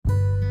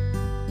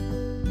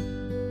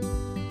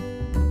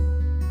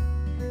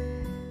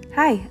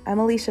Hi, I'm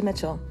Alicia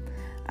Mitchell.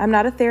 I'm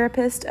not a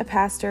therapist, a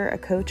pastor, a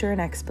coach, or an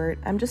expert.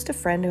 I'm just a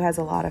friend who has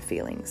a lot of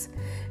feelings.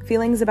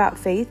 Feelings about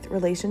faith,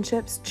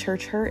 relationships,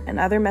 church hurt, and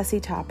other messy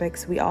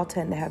topics we all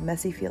tend to have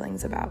messy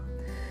feelings about.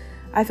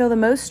 I feel the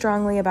most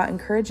strongly about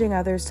encouraging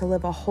others to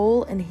live a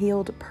whole and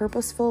healed,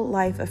 purposeful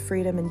life of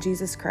freedom in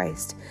Jesus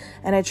Christ,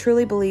 and I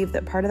truly believe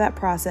that part of that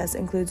process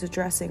includes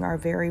addressing our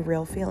very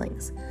real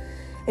feelings.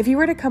 If you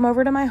were to come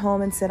over to my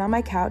home and sit on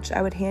my couch,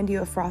 I would hand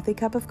you a frothy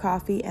cup of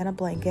coffee and a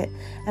blanket,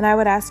 and I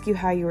would ask you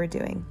how you were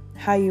doing,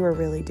 how you were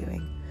really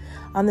doing.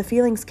 On the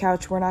Feelings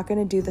Couch, we're not going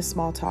to do the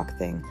small talk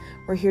thing.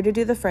 We're here to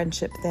do the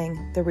friendship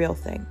thing, the real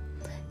thing.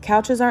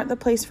 Couches aren't the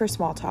place for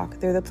small talk.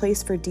 They're the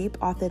place for deep,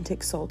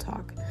 authentic soul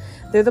talk.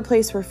 They're the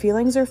place where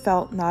feelings are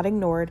felt, not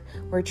ignored,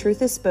 where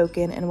truth is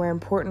spoken, and where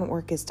important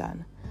work is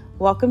done.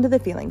 Welcome to the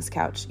Feelings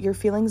Couch. Your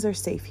feelings are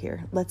safe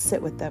here. Let's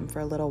sit with them for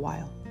a little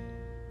while.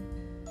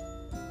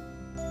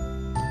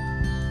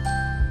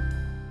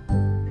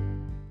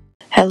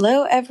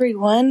 Hello,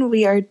 everyone.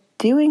 We are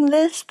doing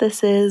this.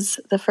 This is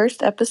the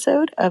first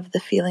episode of the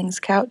Feelings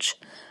Couch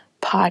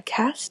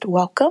podcast.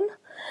 Welcome.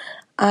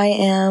 I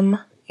am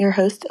your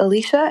host,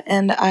 Alicia,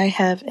 and I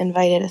have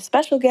invited a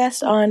special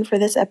guest on for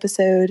this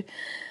episode,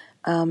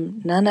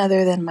 none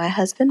other than my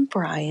husband,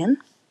 Brian.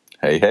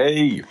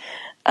 Hey.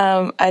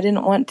 I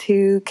didn't want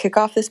to kick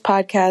off this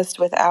podcast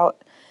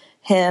without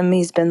him.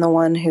 He's been the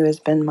one who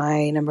has been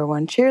my number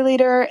one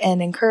cheerleader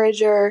and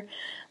encourager,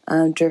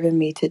 driven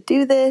me to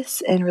do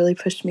this and really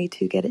pushed me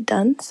to get it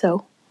done.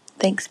 So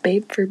thanks,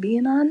 babe, for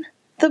being on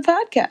the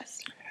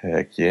podcast.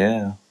 Heck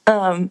yeah.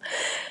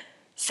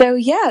 So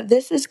yeah,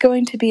 this is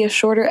going to be a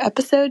shorter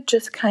episode,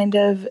 just kind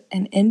of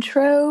an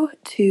intro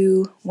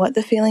to what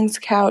the Feelings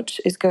Couch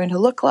is going to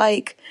look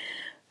like,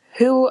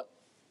 who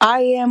I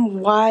am,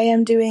 why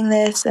I'm doing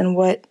this, and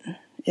what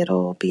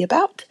it'll be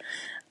about.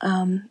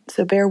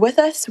 So bear with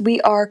us.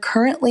 We are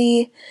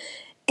currently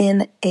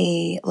in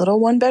a little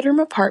one-bedroom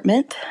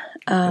apartment.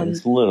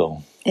 It's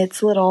little.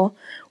 It's little.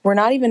 We're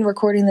not even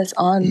recording this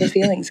on the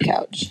Feelings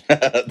Couch.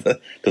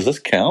 Does this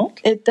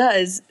count? It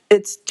does.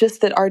 It's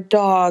just that our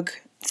dog,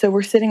 so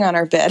we're sitting on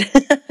our bed,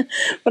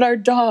 but our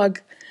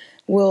dog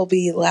will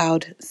be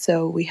loud,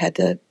 so we had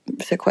to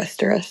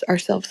sequester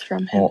ourselves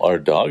from him. Well, our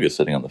dog is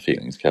sitting on the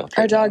Feelings Couch.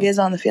 Our dog is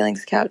on the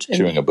Feelings Couch.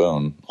 Chewing a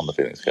bone on the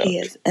Feelings Couch. He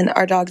is. And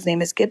our dog's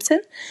name is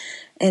Gibson,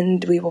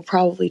 and we will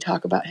probably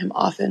talk about him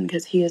often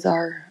because he is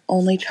our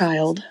only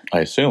child.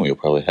 I assume you'll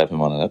probably have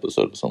him on an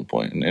episode at some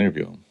point and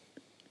interview him.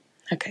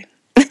 Okay.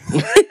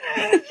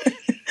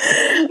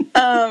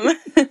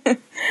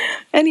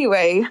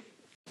 Anyway,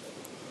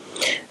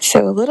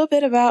 so a little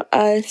bit about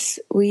us.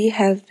 We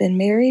have been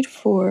married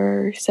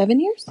for 7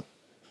 years.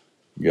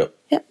 Yep.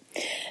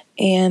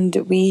 And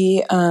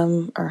we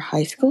are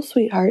high school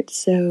sweethearts,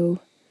 so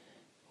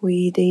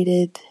we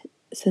dated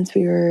since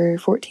we were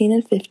 14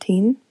 and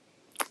 15.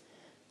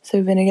 So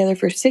we've been together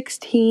for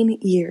 16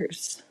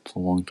 years. It's a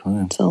long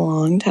time. It's a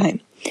long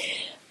time.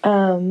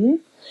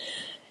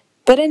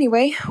 But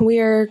anyway, we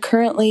are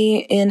currently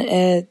in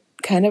a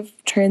kind of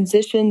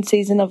transition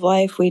season of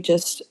life. We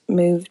just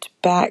moved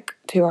back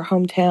to our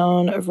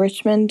hometown of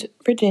Richmond,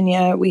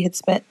 Virginia. We had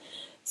spent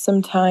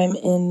some time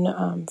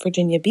in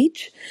Virginia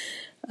Beach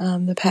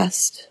the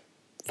past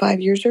 5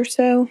 years or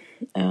so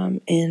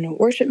in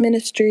worship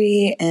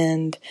ministry,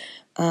 and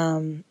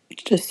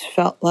just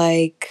felt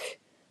like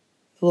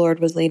the Lord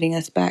was leading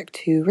us back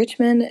to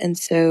Richmond. And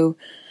so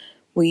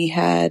we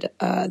had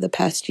the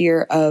past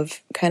year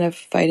of kind of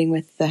fighting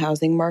with the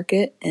housing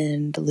market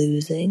and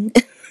losing.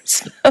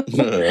 So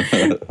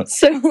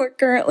we're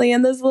currently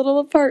in this little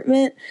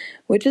apartment,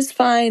 which is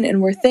fine,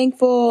 and we're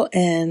thankful,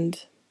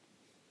 and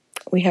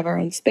we have our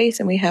own space,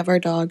 and we have our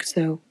dog,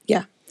 so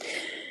yeah.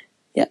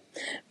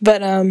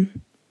 But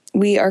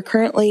we are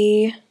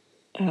currently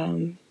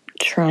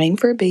trying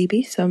for a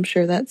baby, so I'm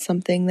sure that's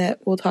something that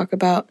we'll talk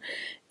about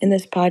in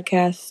this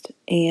podcast.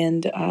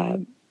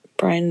 And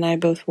Brian and I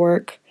both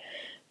work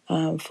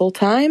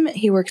full-time.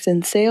 He works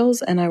in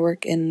sales, and I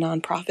work in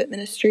nonprofit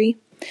ministry.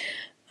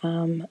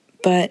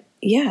 But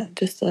yeah,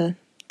 just a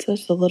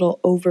little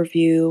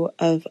overview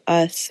of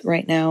us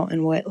right now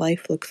and what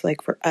life looks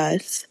like for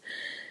us.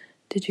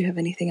 Did you have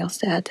anything else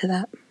to add to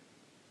that?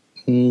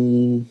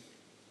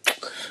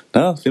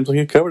 No, seems like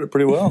you covered it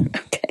pretty well.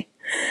 Okay.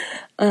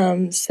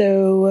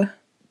 So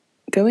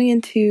going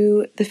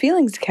into the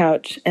Feelings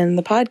Couch and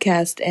the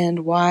podcast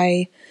and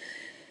why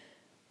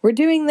we're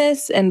doing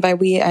this, and by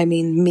we, I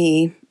mean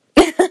me.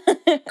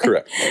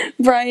 Correct.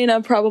 Brian,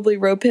 I'll probably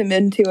rope him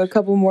into a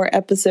couple more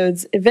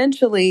episodes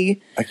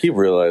eventually. I keep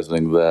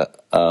realizing that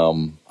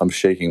I'm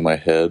shaking my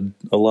head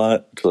a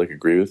lot to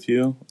agree with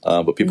you,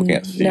 but people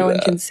can't see no that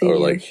one can see or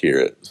you. Hear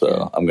it.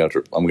 So I'm gonna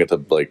You're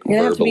verbally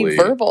have to be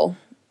verbal.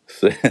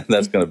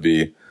 That's gonna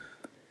be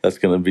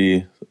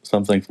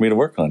something for me to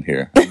work on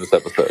here in this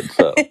episode.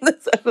 So In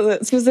this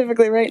episode,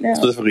 specifically right now.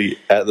 Specifically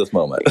at this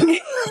moment.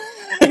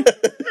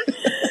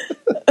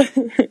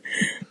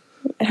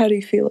 How do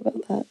you feel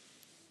about that?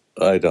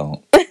 I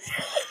don't.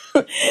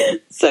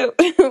 So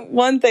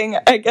one thing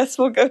I guess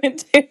we'll go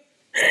into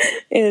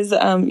is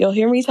you'll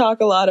hear me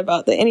talk a lot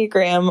about the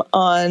Enneagram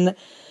on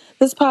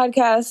this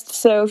podcast.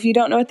 So if you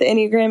don't know what the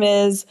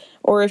Enneagram is,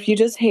 or if you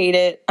just hate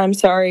it, I'm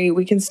sorry,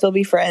 we can still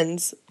be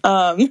friends.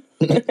 But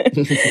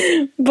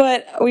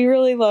we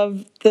really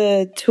love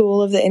the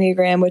tool of the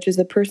Enneagram, which is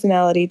a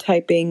personality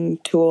typing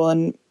tool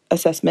and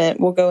assessment.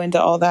 We'll go into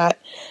all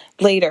that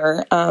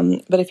later.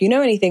 But if you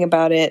know anything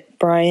about it,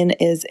 Brian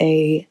is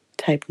a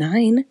type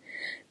 9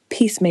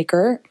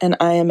 peacemaker, and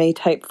I am a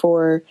type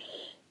 4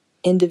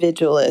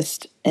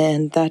 individualist,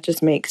 and that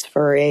just makes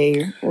for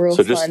a real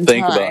So just fun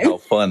think time. about how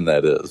fun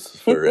that is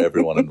for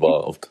everyone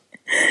involved.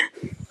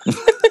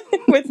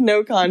 With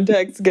no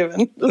context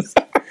given.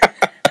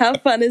 How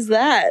fun is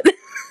that?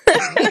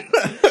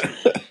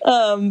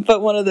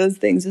 But one of those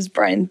things is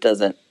Brian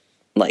doesn't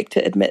like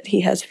to admit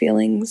he has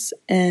feelings,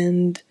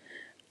 and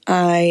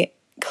I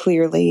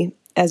clearly,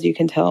 as you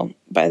can tell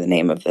by the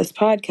name of this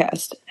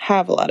podcast,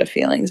 have a lot of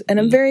feelings, and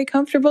I'm very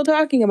comfortable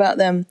talking about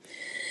them.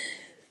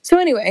 So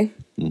anyway,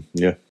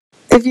 Yeah.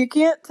 if you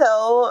can't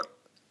tell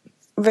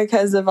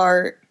because of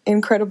our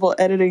incredible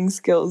editing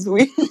skills,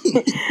 we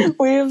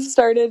have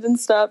started and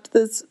stopped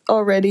this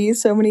already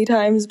so many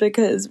times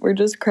because we're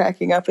just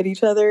cracking up at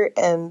each other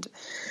and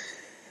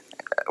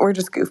we're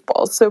just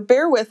goofballs. So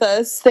bear with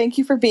us. Thank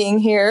you for being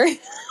here.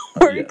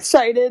 We're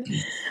excited.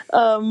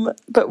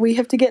 But we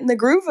have to get in the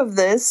groove of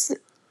this.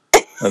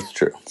 That's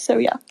true. So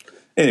yeah.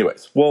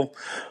 Anyways, well,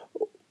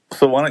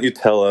 so why don't you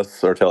tell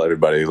us or tell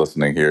everybody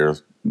listening here,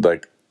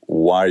 like,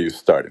 why are you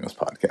starting this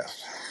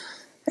podcast?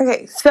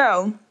 Okay,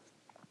 so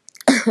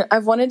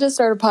I've wanted to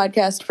start a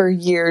podcast for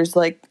years.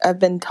 Like, I've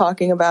been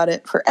talking about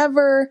it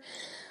forever.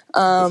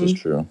 This is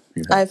true.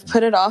 I've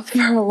put it off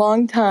for a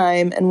long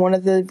time, and one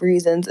of the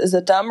reasons is a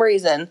dumb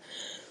reason,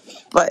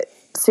 but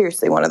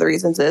seriously, one of the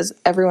reasons is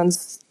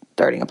everyone's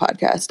starting a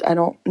podcast. I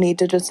don't need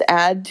to just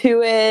add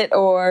to it,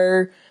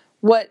 or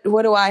what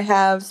do I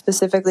have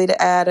specifically to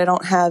add? I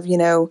don't have,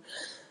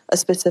 a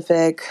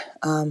specific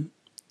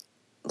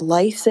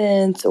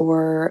license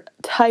or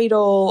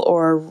title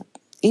or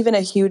even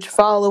a huge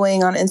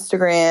following on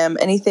Instagram,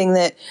 anything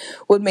that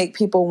would make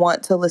people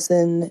want to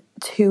listen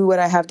to what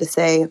I have to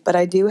say. But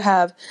I do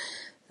have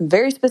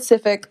very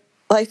specific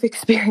life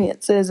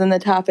experiences and the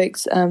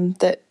topics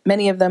that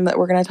many of them that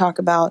we're going to talk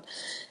about.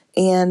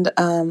 And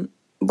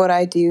what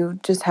I do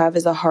just have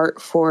is a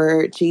heart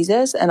for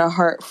Jesus and a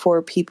heart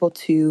for people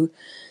to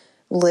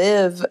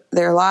live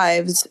their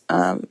lives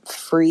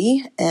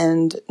free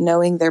and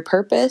knowing their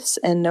purpose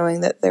and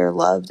knowing that they're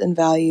loved and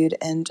valued,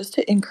 and just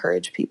to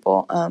encourage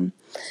people.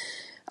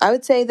 I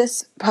would say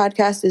this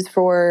podcast is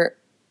for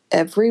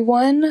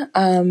everyone.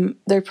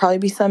 There'd probably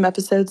be some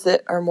episodes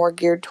that are more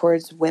geared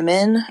towards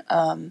women,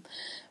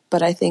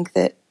 but I think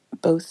that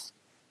both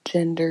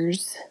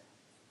genders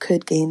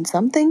could gain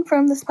something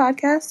from this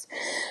podcast.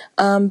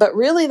 But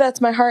really,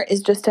 that's my heart,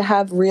 is just to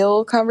have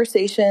real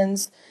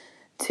conversations,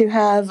 to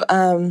have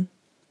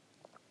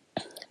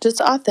just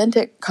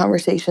authentic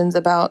conversations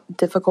about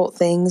difficult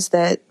things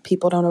that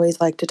people don't always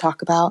like to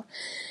talk about.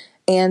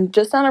 And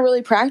just on a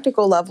really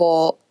practical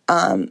level,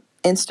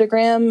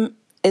 Instagram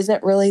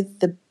isn't really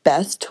the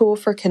best tool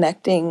for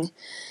connecting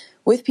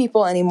with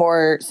people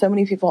anymore. So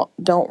many people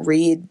don't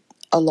read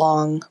a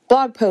long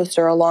blog post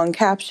or a long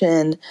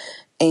caption,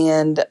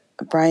 and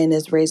Brian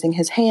is raising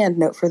his hand.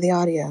 Note for the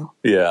audio.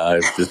 Yeah,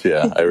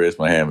 I raised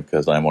my hand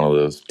because I'm one of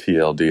those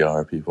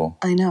TLDR people.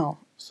 I know.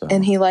 So.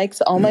 And he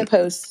likes all my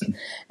posts,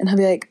 and he'll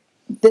be like,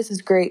 "This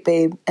is great,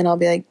 babe." And I'll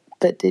be like,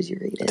 "But did you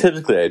read it?"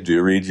 Typically, I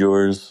do read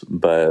yours,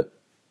 but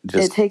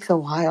it takes a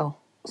while.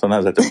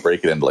 Sometimes I have to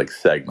break it into like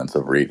segments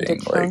of reading.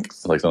 Like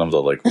sometimes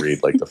I'll like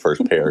read like the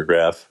first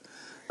paragraph,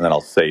 and then I'll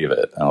save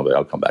it, and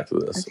I'll come back to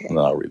this, and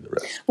then I'll read the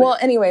rest. Well,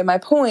 anyway, my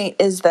point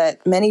is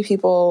that many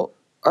people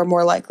are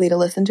more likely to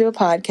listen to a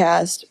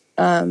podcast.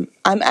 I'm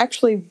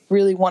actually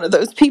really one of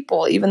those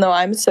people, even though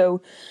I'm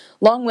so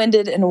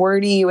long-winded and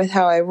wordy with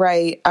how I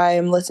write. I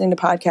am listening to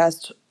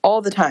podcasts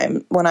all the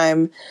time when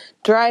I'm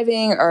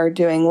driving or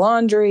doing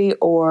laundry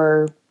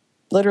or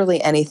literally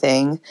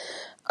anything.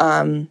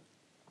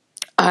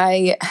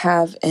 I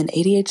have an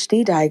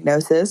ADHD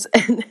diagnosis,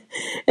 and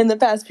in the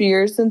past few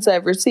years since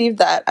I've received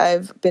that,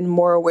 I've been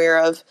more aware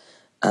of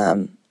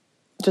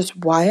just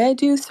why I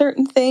do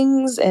certain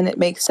things, and it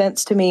makes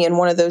sense to me. And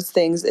one of those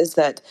things is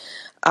that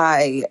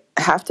I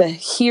have to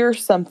hear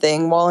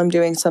something while I'm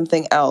doing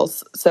something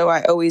else. So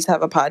I always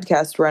have a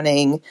podcast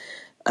running.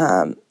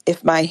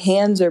 If my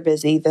hands are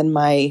busy, then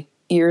my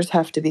ears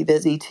have to be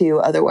busy too.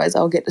 Otherwise,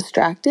 I'll get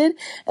distracted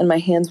and my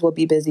hands will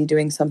be busy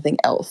doing something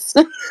else.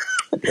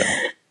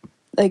 Yeah.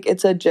 Like,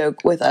 it's a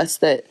joke with us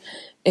that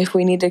if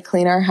we need to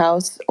clean our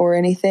house or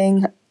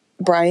anything,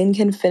 Brian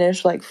can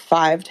finish like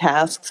 5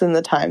 tasks in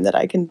the time that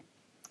I can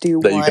do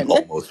one. You can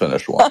almost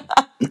finish one.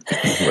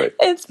 Right.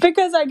 It's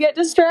because I get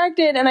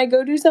distracted and I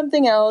go do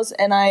something else,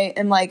 and I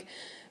am like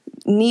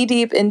knee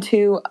deep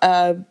into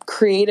a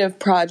creative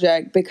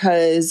project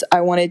because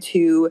I wanted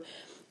to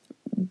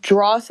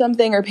draw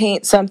something or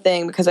paint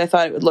something because I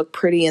thought it would look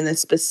pretty in this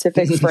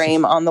specific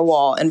frame on the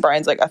wall. And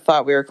Brian's like, "I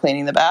thought we were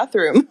cleaning the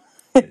bathroom."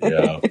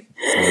 Yeah.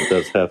 It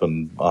does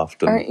happen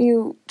often. Aren't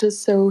you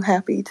just so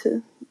happy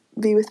to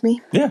be with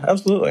me? Yeah,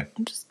 absolutely.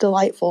 I'm just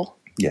delightful.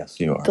 Yes,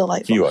 you are.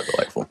 Delightful. You are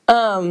delightful.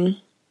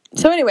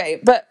 So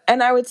anyway,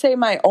 and I would say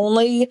my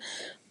only,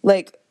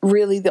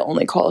 really the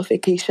only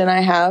qualification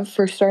I have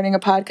for starting a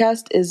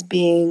podcast is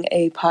being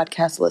a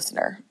podcast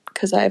listener,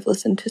 because I've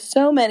listened to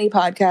so many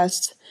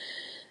podcasts.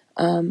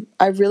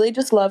 I really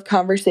just love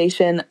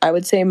conversation. I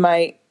would say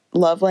my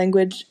love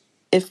language,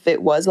 if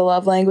it was a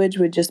love language,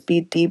 would just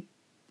be deep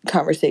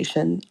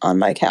conversation on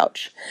my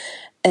couch.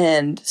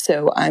 And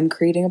so I'm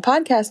creating a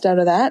podcast out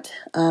of that.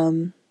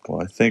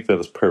 Well, I think that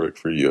is perfect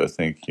for you. I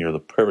think you're the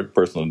perfect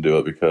person to do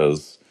it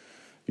because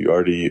you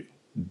already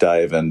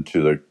dive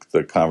into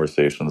the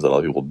conversations that a lot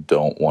of people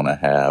don't want to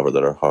have or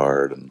that are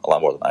hard, and a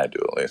lot more than I do,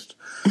 at least.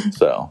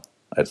 So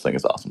I just think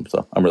it's awesome.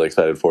 So I'm really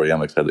excited for you.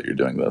 I'm excited that you're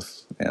doing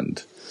this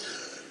and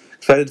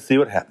excited to see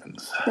what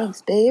happens.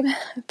 Thanks, babe.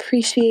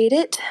 Appreciate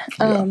it.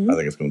 Yeah, I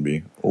think it's going to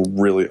be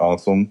really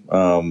awesome.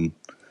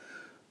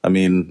 I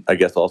mean, I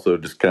guess also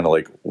just kind of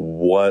like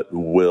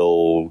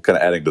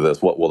adding to this,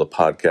 what will the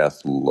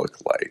podcast look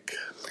like?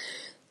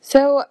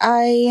 So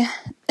I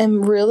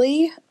am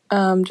really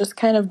just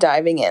kind of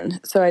diving in.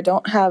 So I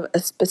don't have a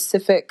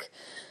specific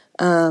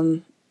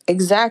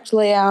exact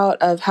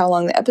layout of how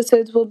long the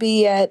episodes will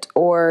be yet,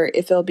 or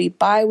if it'll be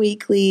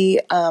bi-weekly.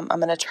 I'm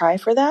going to try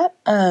for that.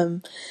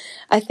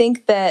 I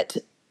think that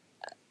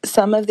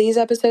some of these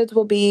episodes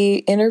will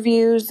be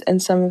interviews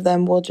and some of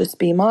them will just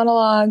be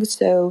monologues.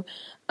 So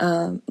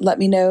let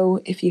me know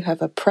if you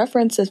have a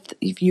preference,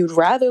 if you'd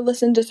rather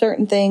listen to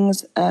certain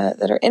things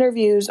that are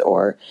interviews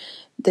or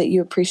that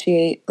you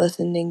appreciate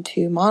listening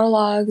to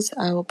monologues.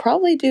 I will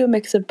probably do a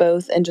mix of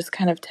both and just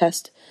kind of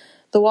test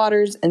the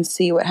waters and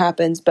see what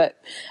happens. But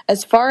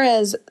as far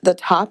as the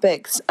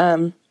topics,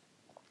 and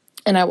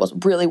I will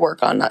really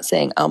work on not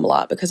saying a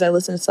lot, because I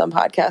listen to some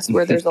podcasts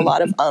where there's a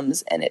lot of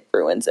ums and it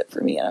ruins it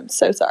for me, and I'm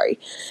so sorry.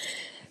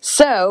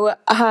 So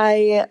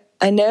I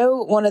know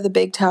one of the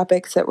big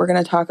topics that we're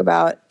going to talk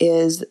about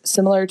is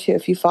similar to,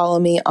 if you follow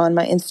me on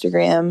my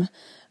Instagram,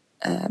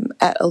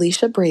 at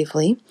Alicia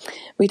Bravely,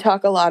 we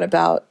talk a lot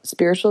about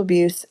spiritual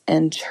abuse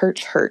and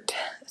church hurt.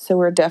 So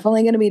we're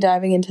definitely going to be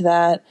diving into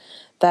that.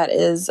 That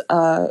is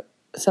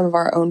some of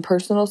our own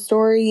personal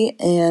story,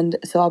 and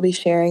so I'll be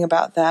sharing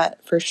about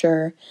that for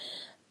sure.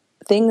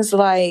 Things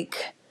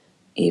like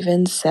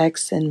even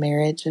sex and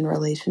marriage and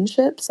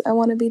relationships, I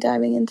want to be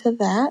diving into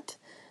that,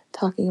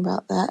 talking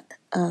about that,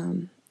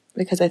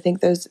 because I think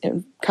those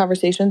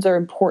conversations are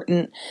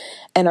important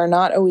and are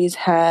not always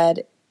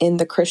had in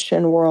the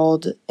Christian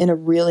world in a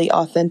really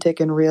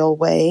authentic and real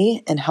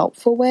way and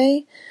helpful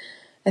way.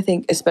 I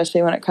think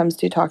especially when it comes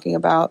to talking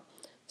about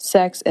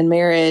sex and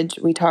marriage,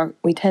 we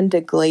tend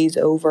to glaze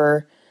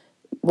over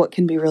what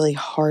can be really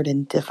hard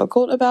and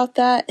difficult about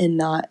that,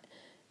 and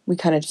we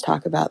kind of just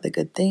talk about the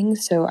good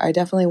things. So I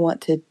definitely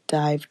want to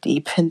dive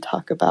deep and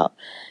talk about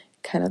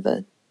kind of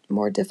the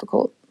more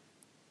difficult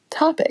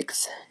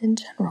topics in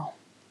general.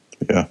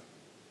 Yeah.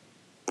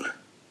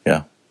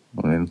 Yeah.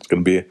 I mean, it's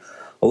going to be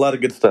a lot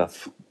of good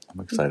stuff. I'm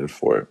excited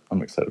for it.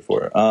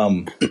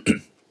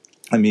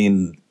 I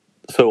mean,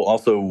 so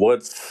also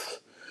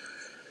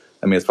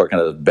as far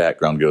kind of the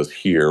background goes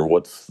here,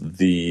 what's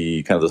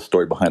the kind of the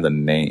story behind the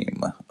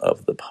name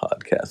of the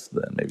podcast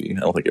then? Maybe,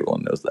 I don't think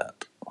everyone knows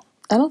that.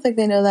 I don't think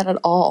they know that at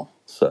all.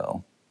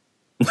 So.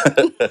 I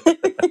don't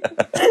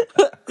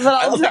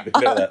think they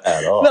know that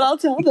at all. But I'll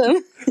tell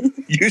them.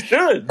 You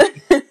should.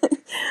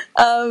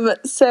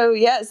 So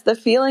yes, the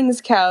Feelings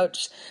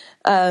Couch.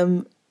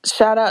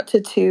 Shout out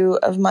to two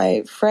of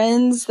my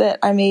friends that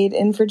I made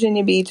in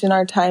Virginia Beach in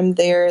our time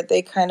there.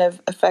 They kind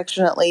of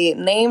affectionately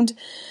named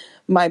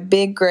my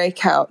big gray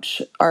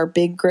couch, our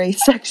big gray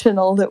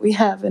sectional that we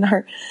have in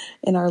our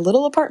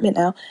little apartment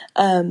now.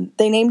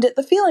 They named it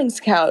the Feelings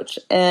Couch,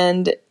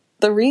 and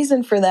the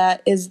reason for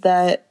that is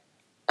that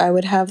I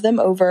would have them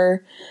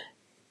over.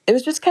 It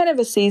was just kind of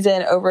a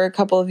season over a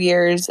couple of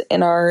years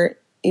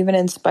even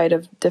in spite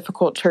of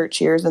difficult church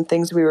years and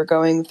things we were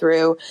going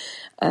through,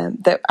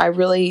 that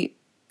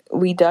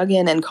we dug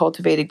in and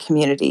cultivated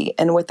community.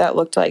 And what that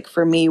looked like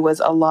for me was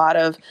a lot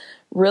of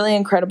really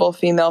incredible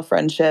female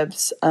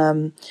friendships.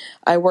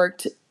 I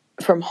worked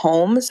from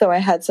home, so I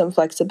had some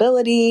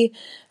flexibility.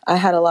 I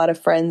had a lot of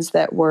friends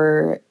that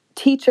were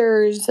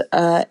teachers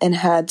and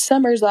had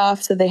summers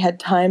off, so they had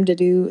time to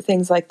do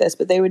things like this,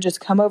 but they would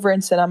just come over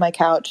and sit on my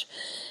couch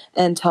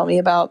and tell me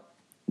about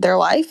their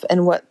life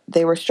and what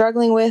they were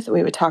struggling with.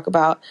 We would talk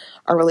about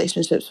our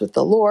relationships with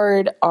the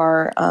Lord,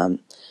 our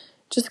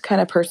just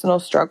kind of personal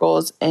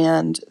struggles,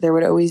 and there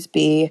would always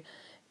be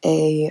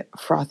a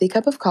frothy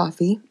cup of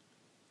coffee,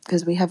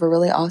 because we have a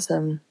really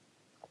awesome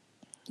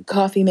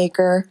coffee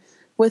maker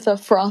with a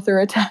frother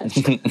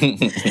attached.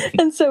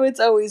 And so it's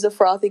always a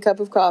frothy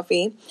cup of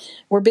coffee.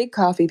 We're big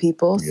coffee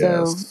people.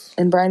 Yes.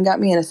 And Brian got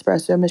me an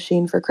espresso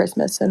machine for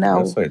Christmas. So now,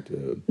 yes, I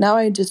did. Now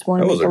I just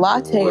want to make a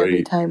latte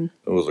every time.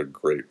 It was a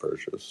great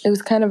purchase. It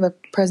was kind of a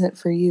present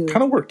for you.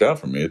 Kind of worked out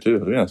for me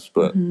too, yes.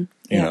 But, you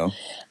know.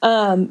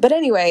 But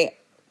anyway,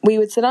 we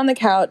would sit on the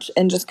couch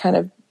and just kind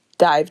of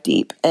dive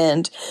deep.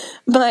 And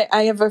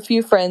I have a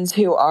few friends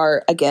who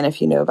are, again,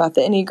 if you know about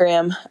the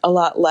Enneagram, a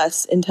lot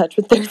less in touch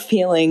with their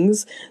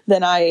feelings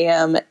than I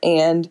am.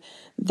 And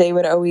they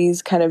would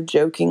always kind of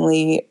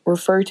jokingly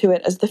refer to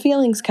it as the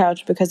feelings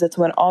couch because it's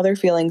when all their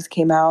feelings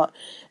came out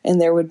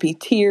and there would be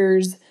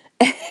tears.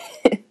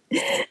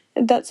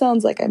 That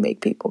sounds like I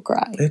make people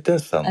cry. It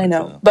does sound like I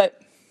know, that.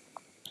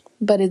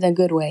 but in a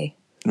good way.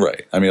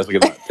 Right. I mean,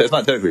 it's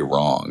not technically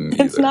wrong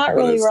either. It's not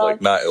really it's wrong.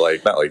 Not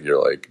like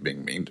you're like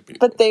being mean to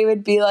people. But they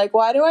would be like,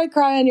 why do I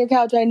cry on your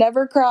couch? I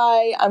never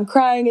cry. I'm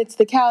crying. It's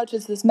the couch.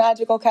 It's this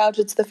magical couch.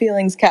 It's the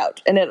feelings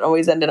couch. And it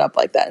always ended up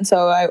like that. And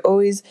so I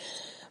always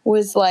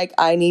was like,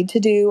 I need to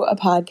do a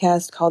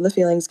podcast called The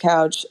Feelings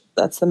Couch.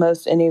 That's the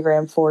most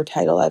Enneagram 4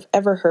 title I've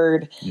ever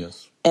heard.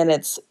 Yes. And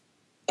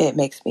it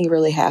makes me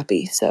really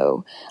happy.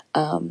 So,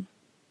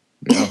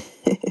 yeah.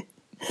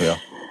 Yeah.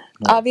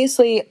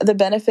 Obviously, the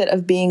benefit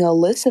of being a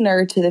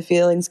listener to the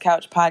Feelings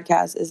Couch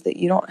podcast is that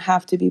you don't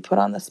have to be put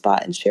on the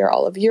spot and share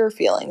all of your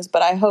feelings.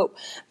 But I hope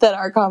that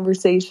our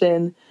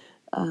conversation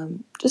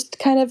just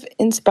kind of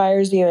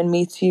inspires you and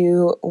meets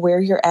you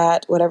where you're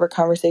at, whatever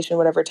conversation,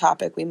 whatever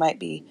topic we might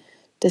be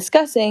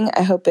discussing.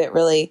 I hope it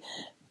really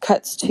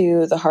cuts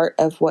to the heart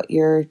of what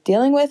you're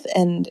dealing with,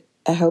 and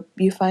I hope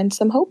you find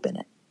some hope in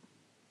it.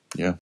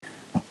 Yeah.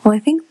 Well, I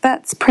think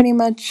that's pretty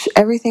much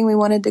everything we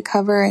wanted to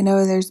cover. I know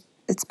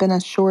it's been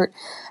a short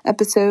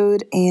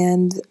episode,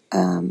 and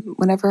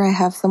whenever I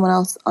have someone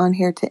else on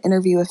here to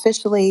interview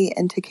officially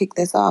and to kick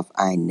this off,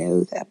 I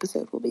know the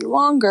episode will be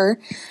longer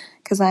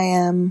because I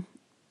am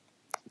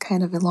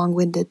kind of a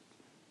long-winded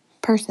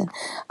person.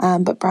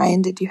 But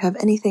Brian, did you have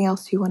anything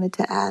else you wanted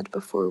to add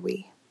before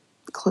we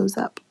close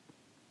up?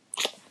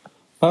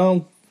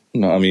 No,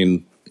 I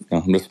mean,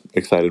 I'm just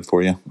excited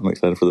for you. I'm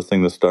excited for this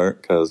thing to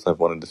start because I've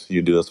wanted to see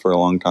you do this for a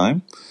long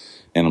time,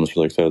 and I'm just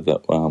really excited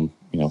that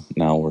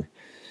now we're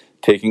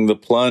taking the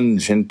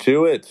plunge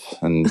into it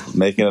and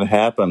making it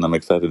happen. I'm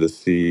excited to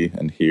see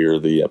and hear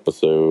the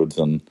episodes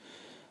and,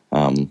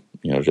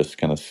 just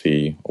kind of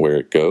see where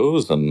it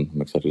goes. And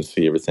I'm excited to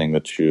see everything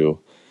that you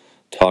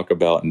talk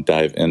about and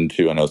dive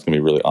into. I know it's going to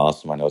be really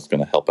awesome. I know it's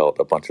going to help out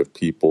a bunch of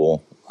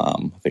people. I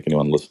think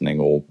anyone listening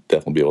will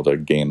definitely be able to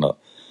gain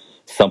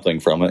something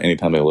from it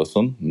anytime they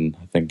listen. And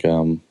I think,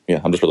 I'm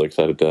just really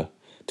excited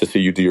to see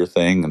you do your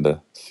thing and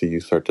to see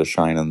you start to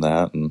shine in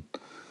that. And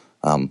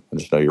I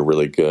just know you're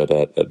really good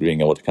at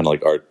being able to kind of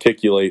like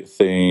articulate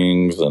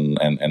things and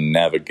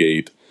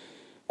navigate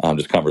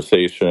just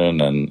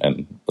conversation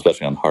and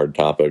especially on hard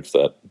topics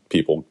that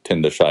people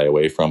tend to shy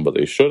away from, but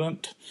they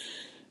shouldn't.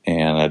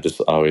 And I'm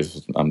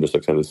just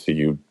excited to see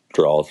you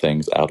draw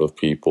things out of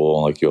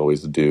people like you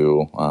always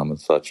do. And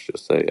such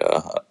just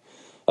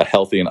a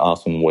healthy and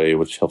awesome way,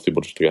 which helps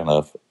people just to kind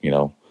of,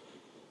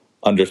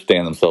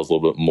 understand themselves a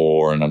little bit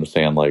more and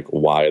understand like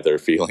why they're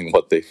feeling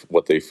what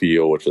they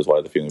feel, which is why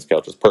the Feelings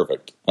Couch is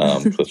perfect.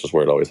 That's just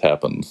where it always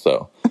happens.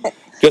 So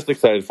just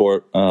excited for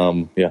it.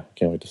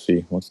 Can't wait to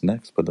see what's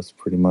next, but that's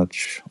pretty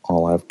much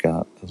all I've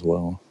got as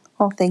well.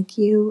 Well, thank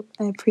you.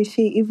 I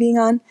appreciate you being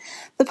on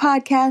the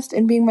podcast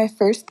and being my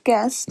first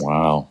guest.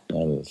 Wow.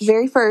 That is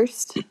very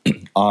first.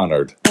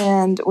 Honored.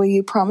 And will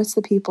you promise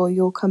the people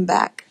you'll come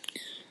back?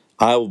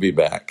 I will be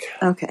back.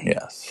 Okay.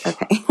 Yes.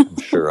 Okay. I'm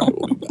sure I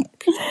will be back.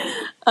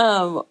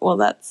 Well,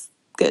 that's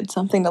good.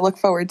 Something to look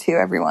forward to,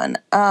 everyone.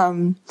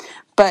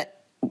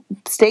 But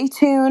stay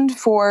tuned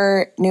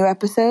for new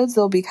episodes.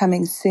 They'll be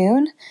coming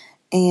soon.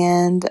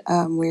 And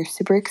we're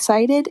super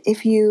excited.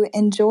 If you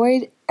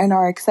enjoyed and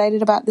are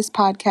excited about this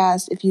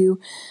podcast, if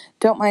you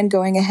don't mind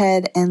going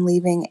ahead and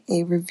leaving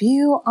a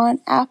review on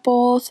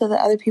Apple so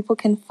that other people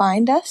can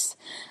find us.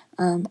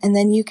 And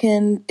then you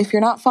can, if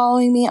you're not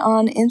following me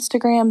on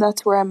Instagram,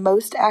 that's where I'm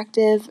most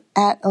active,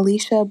 at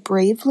Alicia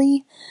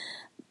Bravely,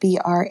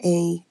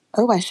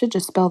 I should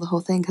just spell the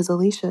whole thing because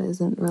Alicia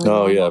isn't really.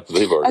 Oh, yeah.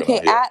 People are okay,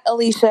 gonna, at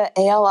Alicia,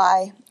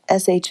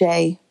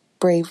 ALISHA,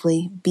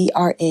 Bravely,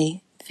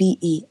 BRAVELY.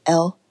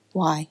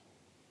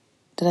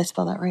 Did I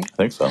spell that right? I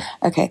think so.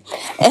 Okay.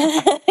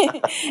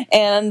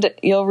 And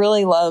you'll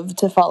really love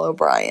to follow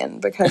Brian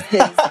because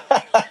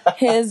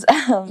his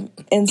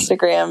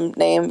Instagram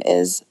name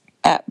is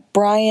at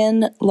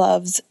Brian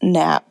Loves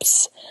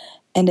Naps,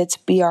 and it's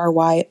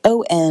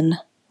BRYON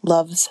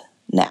Loves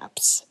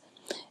Naps.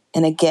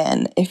 And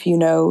again, if you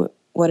know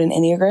what an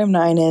Enneagram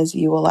 9 is,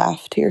 you will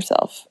laugh to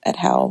yourself at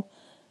how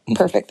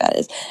perfect that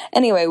is.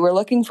 Anyway, we're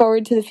looking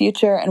forward to the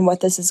future and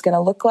what this is going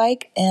to look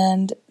like.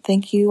 And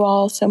thank you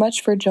all so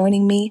much for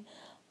joining me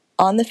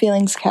on the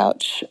Feelings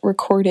Couch,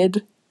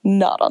 recorded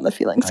not on the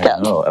Feelings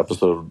Couch. No,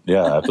 episode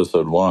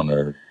 1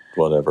 or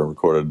whatever,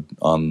 recorded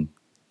on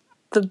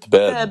the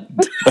bed.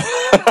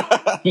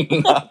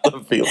 Not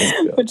the Feelings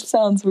Couch. Which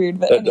sounds weird,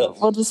 but anyway,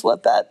 we'll just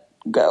let that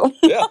go.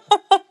 Yeah.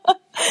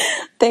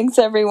 Thanks,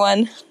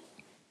 everyone.